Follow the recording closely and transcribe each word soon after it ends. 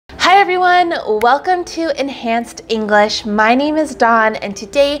everyone, welcome to Enhanced English. My name is Dawn and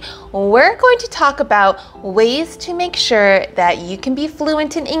today we're going to talk about ways to make sure that you can be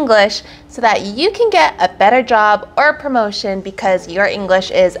fluent in English so that you can get a better job or promotion because your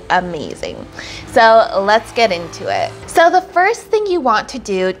English is amazing. So let's get into it. So the first thing you want to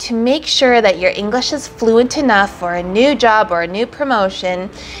do to make sure that your English is fluent enough for a new job or a new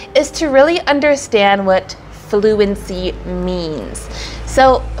promotion is to really understand what fluency means.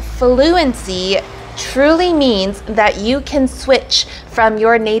 So fluency truly means that you can switch from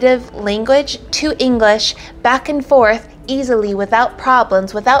your native language to English back and forth easily without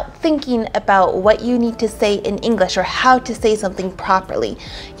problems, without thinking about what you need to say in English or how to say something properly.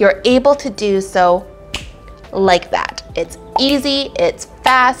 You're able to do so like that. It's easy, it's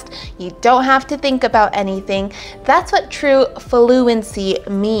fast, you don't have to think about anything. That's what true fluency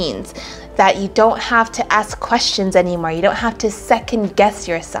means. That you don't have to ask questions anymore. You don't have to second guess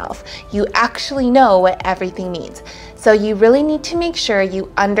yourself. You actually know what everything means. So you really need to make sure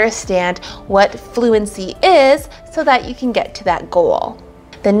you understand what fluency is so that you can get to that goal.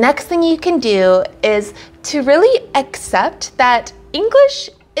 The next thing you can do is to really accept that English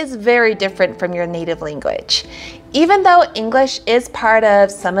is very different from your native language. Even though English is part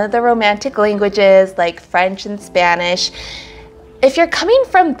of some of the Romantic languages like French and Spanish, if you're coming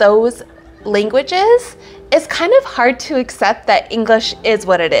from those languages, it's kind of hard to accept that English is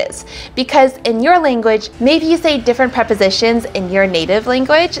what it is, because in your language, maybe you say different prepositions in your native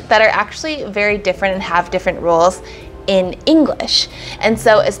language that are actually very different and have different rules in English. And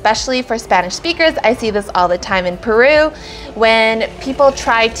so especially for Spanish speakers, I see this all the time in Peru when people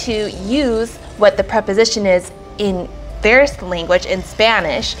try to use what the preposition is in their language in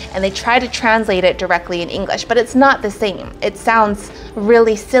Spanish and they try to translate it directly in English, but it's not the same. It sounds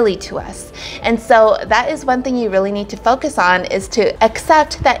really silly to us. And so that is one thing you really need to focus on, is to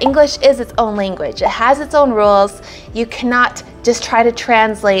accept that English is its own language. It has its own rules. You cannot just try to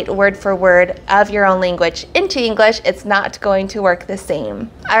translate word for word of your own language into English. It's not going to work the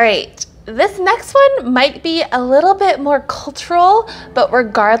same. All right. This next one might be a little bit more cultural, but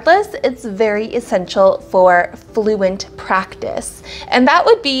regardless, it's very essential for fluent practice. And that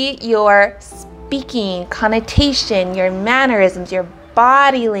would be your speaking, connotation, your mannerisms, your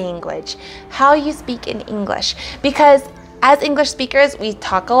body language, how you speak in English. Because as English speakers, we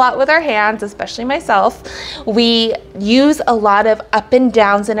talk a lot with our hands, especially myself. We use a lot of up and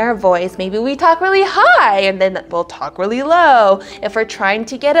downs in our voice. Maybe we talk really high and then we'll talk really low. If we're trying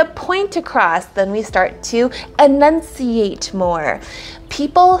to get a point across, then we start to enunciate more.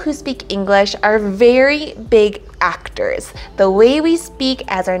 People who speak English are very big actors. The way we speak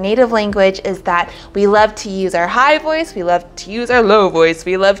as our native language is that we love to use our high voice, we love to use our low voice,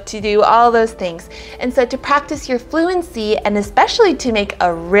 we love to do all those things. And so to practice your fluency, and especially to make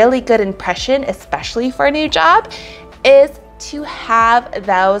a really good impression, especially for a new job, is to have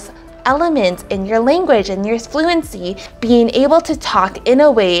those elements in your language and your fluency, being able to talk in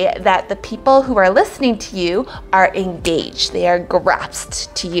a way that the people who are listening to you are engaged. They are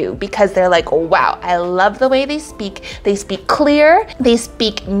grasped to you because they're like, wow, I love the way they speak. They speak clear, they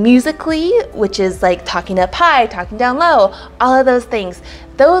speak musically, which is like talking up high, talking down low, all of those things.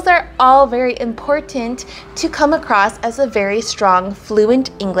 Those are all very important to come across as a very strong,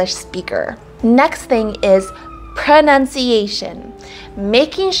 fluent English speaker. Next thing is pronunciation.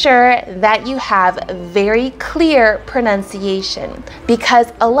 Making sure that you have very clear pronunciation,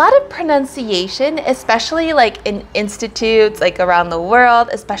 because a lot of pronunciation, especially like in institutes like around the world,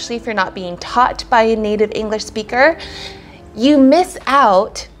 especially if you're not being taught by a native English speaker, you miss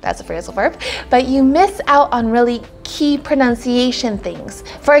out, that's a phrasal verb, but you miss out on really key pronunciation things.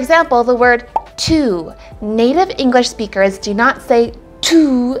 For example, the word to. Native English speakers do not say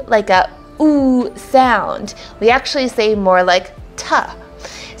to like a ooh sound. We actually say more like ta.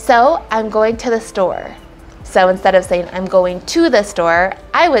 So I'm going to the store. So instead of saying I'm going to the store,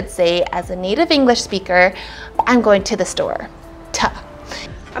 I would say, as a native English speaker, I'm going to the store. Ta.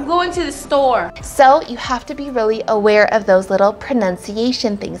 I'm going to the store. So you have to be really aware of those little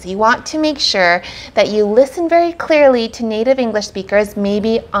pronunciation things. You want to make sure that you listen very clearly to native English speakers,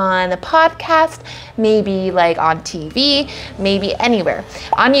 maybe on a podcast, maybe like on TV, maybe anywhere,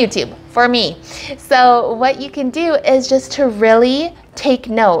 on YouTube, for me. So what you can do is just to really take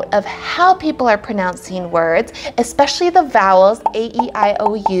note of how people are pronouncing words, especially the vowels, A, E, I,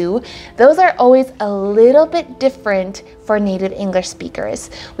 O, U. Those are always a little bit different for native English speakers.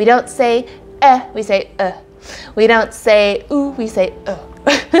 We don't say we say We don't say ooh, we say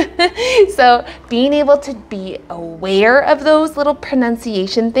So being able to be aware of those little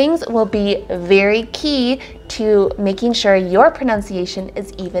pronunciation things will be very key to making sure your pronunciation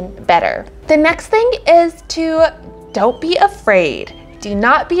is even better. The next thing is to don't be afraid. Do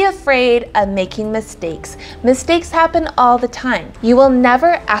not be afraid of making mistakes. Mistakes happen all the time. You will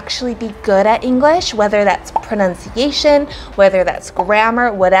never actually be good at English, whether that's pronunciation, whether that's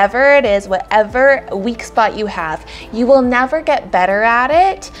grammar, whatever it is, whatever weak spot you have. You will never get better at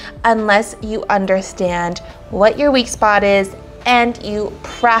it unless you understand what your weak spot is and you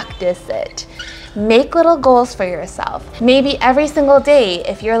practice it. Make little goals for yourself. Maybe every single day,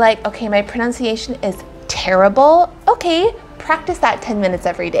 if you're like, okay, my pronunciation is terrible, okay, practice that 10 minutes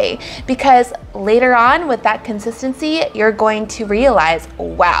every day, because later on with that consistency, you're going to realize,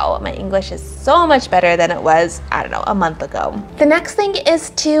 wow, my English is so much better than it was, I don't know, a month ago. The next thing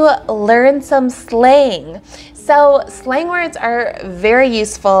is to learn some slang. So slang words are very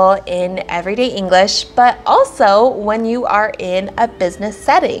useful in everyday English, but also when you are in a business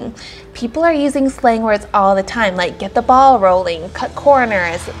setting. People are using slang words all the time, like get the ball rolling, cut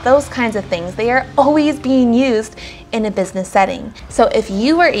corners, those kinds of things. They are always being used in a business setting. So if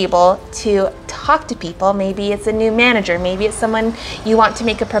you were able to talk to people, maybe it's a new manager, maybe it's someone you want to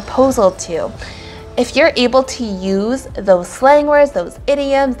make a proposal to, if you're able to use those slang words, those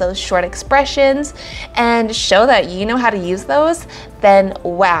idioms, those short expressions, and show that you know how to use those, then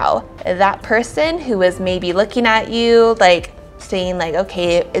wow, that person who is maybe looking at you like saying like,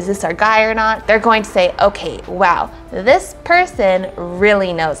 okay, is this our guy or not? They're going to say, okay, wow, this person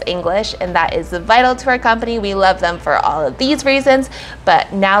really knows English and that is vital to our company. We love them for all of these reasons,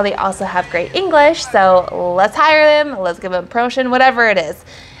 but now they also have great English, so let's hire them, let's give them a promotion, whatever it is.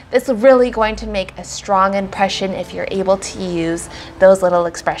 It's really going to make a strong impression if you're able to use those little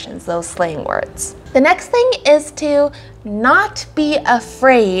expressions, those slang words. The next thing is to not be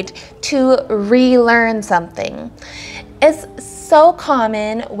afraid to relearn something. It's so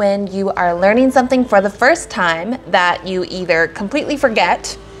common when you are learning something for the first time that you either completely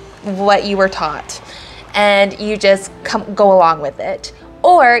forget what you were taught and you just go along with it,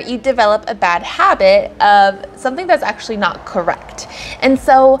 or you develop a bad habit of something that's actually not correct. And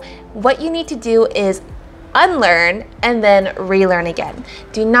so what you need to do is unlearn and then relearn again.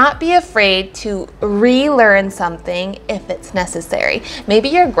 Do not be afraid to relearn something if it's necessary. Maybe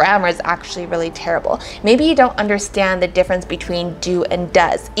your grammar is actually really terrible. Maybe you don't understand the difference between do and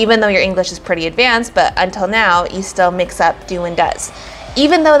does, even though your English is pretty advanced, but until now you still mix up do and does.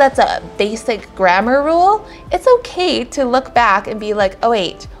 Even though that's a basic grammar rule, it's okay to look back and be like, oh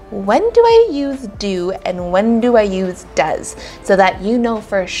wait, when do I use do and when do I use does? So that you know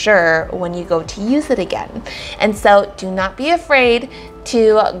for sure when you go to use it again. And so do not be afraid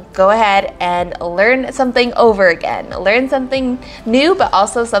to go ahead and learn something over again. Learn something new, but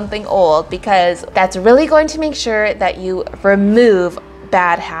also something old, because that's really going to make sure that you remove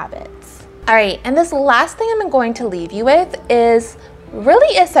bad habits. All right, and this last thing I'm going to leave you with is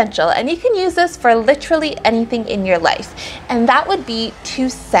really essential, and you can use this for literally anything in your life, and that would be to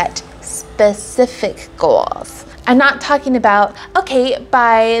set specific goals. I'm not talking about, okay,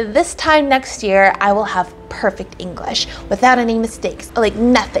 by this time next year I will have perfect English without any mistakes, like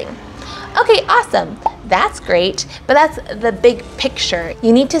nothing. Okay, awesome, that's great, but that's the big picture.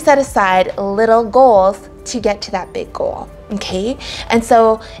 You need to set aside little goals to get to that big goal. Okay, and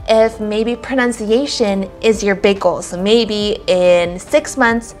so if maybe pronunciation is your big goal, so maybe in 6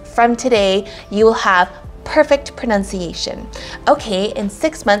 months from today you will have perfect pronunciation. Okay, in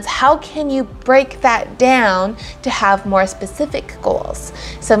 6 months, how can you break that down to have more specific goals?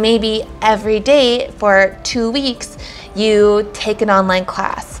 So maybe every day for 2 weeks you take an online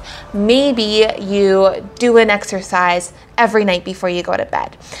class. Maybe you do an exercise every night before you go to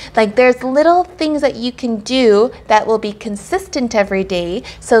bed. Like, there's little things that you can do that will be consistent every day,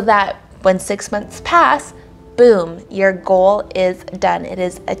 so that when 6 months pass, boom, your goal is done. It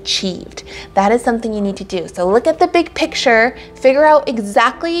is achieved. That is something you need to do. So look at the big picture, figure out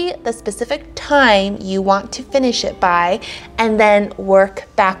exactly the specific time you want to finish it by, and then work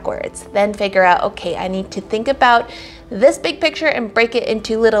backwards. Then figure out, okay, I need to think about this big picture and break it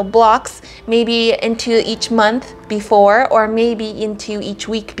into little blocks, maybe into each month before, or maybe into each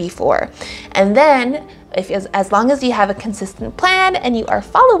week before. And then as long as you have a consistent plan and you are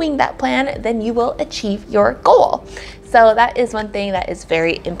following that plan, then you will achieve your goal. So that is one thing that is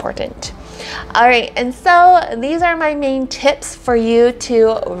very important. All right, and so these are my main tips for you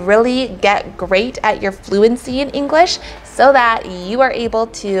to really get great at your fluency in English, so that you are able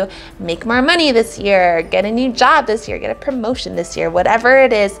to make more money this year, get a new job this year, get a promotion this year, whatever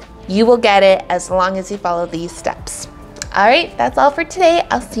it is, you will get it as long as you follow these steps. All right, that's all for today.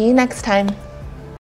 I'll see you next time.